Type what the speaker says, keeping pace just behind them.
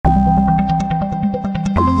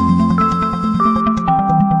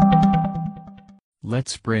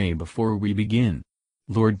Let's pray before we begin.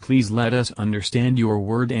 Lord, please let us understand your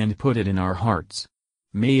word and put it in our hearts.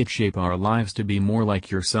 May it shape our lives to be more like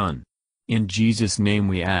your Son. In Jesus' name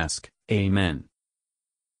we ask, Amen.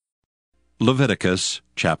 Leviticus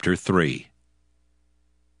chapter 3.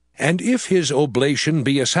 And if his oblation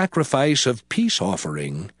be a sacrifice of peace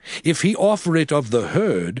offering, if he offer it of the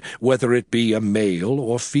herd, whether it be a male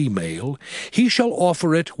or female, he shall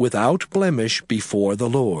offer it without blemish before the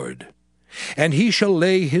Lord. And he shall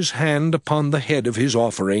lay his hand upon the head of his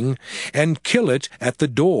offering, and kill it at the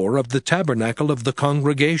door of the tabernacle of the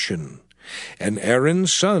congregation. And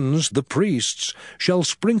Aaron's sons, the priests, shall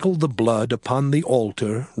sprinkle the blood upon the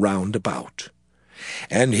altar round about.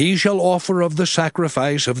 And he shall offer of the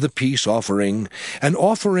sacrifice of the peace offering, an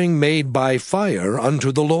offering made by fire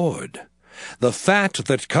unto the Lord. The fat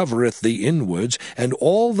that covereth the inwards, and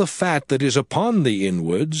all the fat that is upon the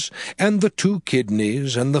inwards, and the 2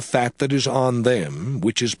 kidneys, and the fat that is on them,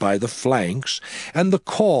 which is by the flanks, and the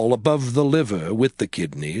caul above the liver with the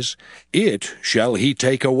kidneys, it shall he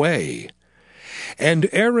take away. And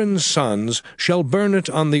Aaron's sons shall burn it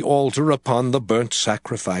on the altar upon the burnt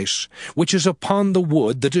sacrifice, which is upon the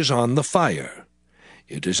wood that is on the fire.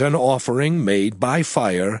 It is an offering made by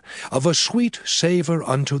fire, of a sweet savour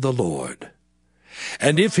unto the Lord.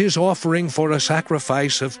 And if his offering for a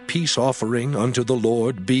sacrifice of peace offering unto the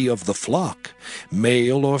Lord be of the flock,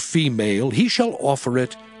 male or female, he shall offer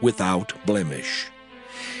it without blemish.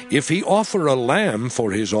 If he offer a lamb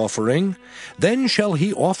for his offering, then shall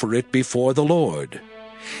he offer it before the Lord.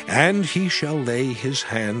 And he shall lay his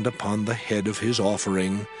hand upon the head of his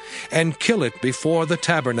offering, and kill it before the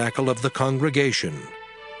tabernacle of the congregation.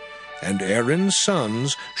 And Aaron's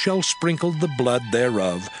sons shall sprinkle the blood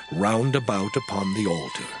thereof round about upon the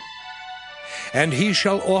altar. And he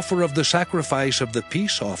shall offer of the sacrifice of the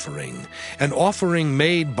peace offering, an offering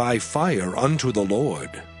made by fire unto the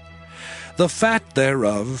Lord. The fat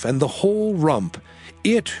thereof, and the whole rump,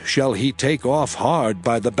 it shall he take off hard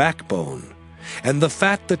by the backbone, and the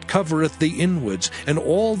fat that covereth the inwards, and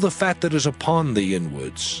all the fat that is upon the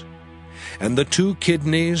inwards. And the 2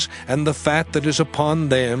 kidneys, and the fat that is upon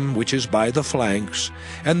them, which is by the flanks,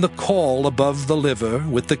 and the caul above the liver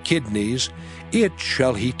with the kidneys, it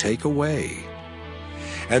shall he take away.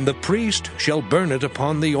 And the priest shall burn it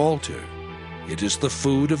upon the altar. It is the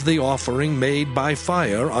food of the offering made by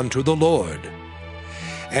fire unto the Lord.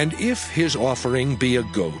 And if his offering be a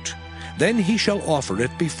goat, then he shall offer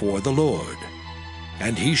it before the Lord.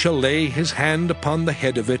 And he shall lay his hand upon the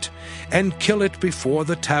head of it, and kill it before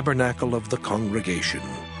the tabernacle of the congregation.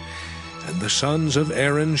 And the sons of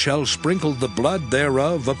Aaron shall sprinkle the blood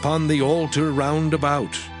thereof upon the altar round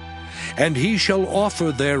about. And he shall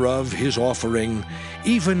offer thereof his offering,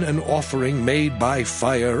 even an offering made by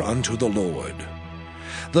fire unto the Lord.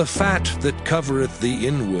 The fat that covereth the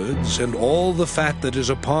inwards, and all the fat that is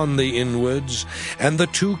upon the inwards, and the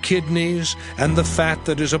 2 kidneys, and the fat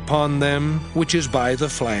that is upon them, which is by the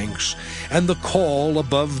flanks, and the caul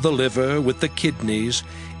above the liver with the kidneys,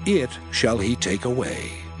 it shall he take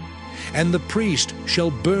away. And the priest shall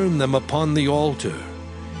burn them upon the altar.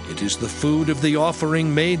 It is the food of the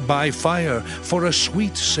offering made by fire, for a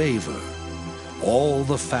sweet savour. All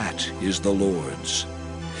the fat is the Lord's.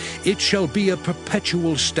 It shall be a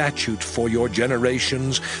perpetual statute for your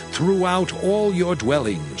generations throughout all your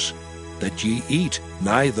dwellings, that ye eat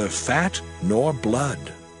neither fat nor blood.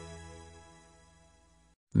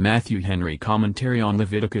 Matthew Henry Commentary on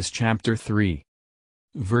Leviticus chapter 3.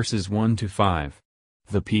 Verses 1 to 5.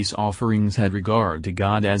 The peace offerings had regard to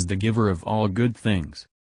God as the giver of all good things.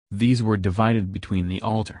 These were divided between the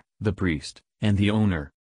altar, the priest, and the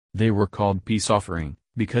owner. They were called peace offering,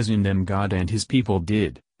 because in them God and his people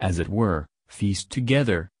did, as it were, feast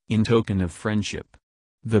together, in token of friendship.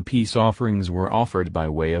 The peace offerings were offered by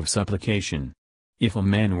way of supplication. If a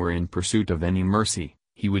man were in pursuit of any mercy,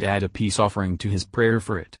 he would add a peace offering to his prayer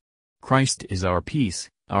for it. Christ is our peace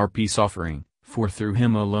offering, for through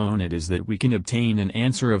him alone it is that we can obtain an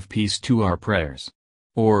answer of peace to our prayers.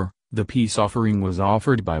 Or, the peace offering was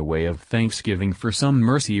offered by way of thanksgiving for some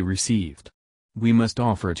mercy received. We must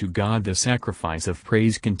offer to God the sacrifice of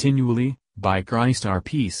praise continually, by Christ our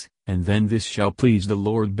peace, and then this shall please the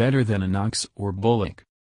Lord better than an ox or bullock.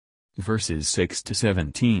 Verses 6 to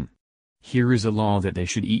 17. Here is a law that they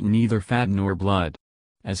should eat neither fat nor blood.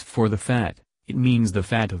 As for the fat, it means the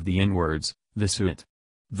fat of the inwards, the suet.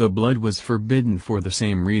 The blood was forbidden for the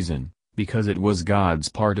same reason, because it was God's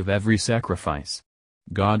part of every sacrifice.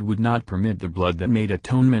 God would not permit the blood that made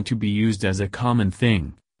atonement to be used as a common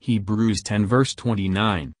thing, Hebrews 10 verse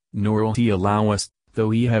 29, nor will he allow us, though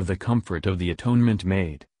we have the comfort of the atonement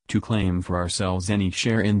made, to claim for ourselves any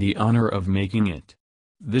share in the honor of making it.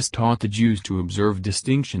 This taught the Jews to observe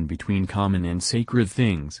distinction between common and sacred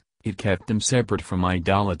things. It kept them separate from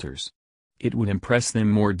idolaters. It would impress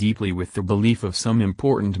them more deeply with the belief of some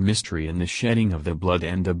important mystery in the shedding of the blood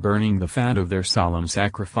and the burning the fat of their solemn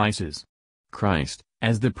sacrifices. Christ,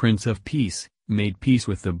 as the Prince of Peace, made peace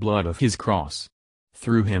with the blood of his cross.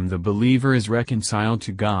 Through him the believer is reconciled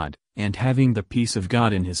to God, and having the peace of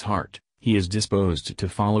God in his heart, he is disposed to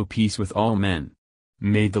follow peace with all men.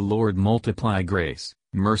 May the Lord multiply grace,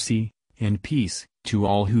 mercy, and peace to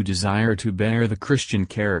all who desire to bear the Christian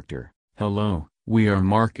character. Hello, we are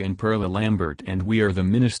Mark and Perla Lambert and we are the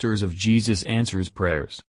ministers of Jesus Answers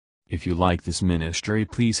Prayers. If you like this ministry,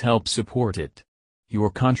 please help support it. Your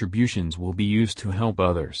contributions will be used to help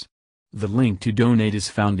others. The link to donate is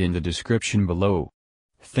found in the description below.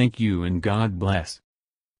 Thank you and God bless.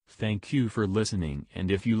 Thank you for listening,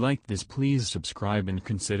 and if you liked this, please subscribe and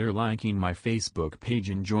consider liking my Facebook page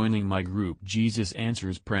and joining my group Jesus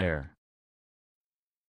Answers Prayer.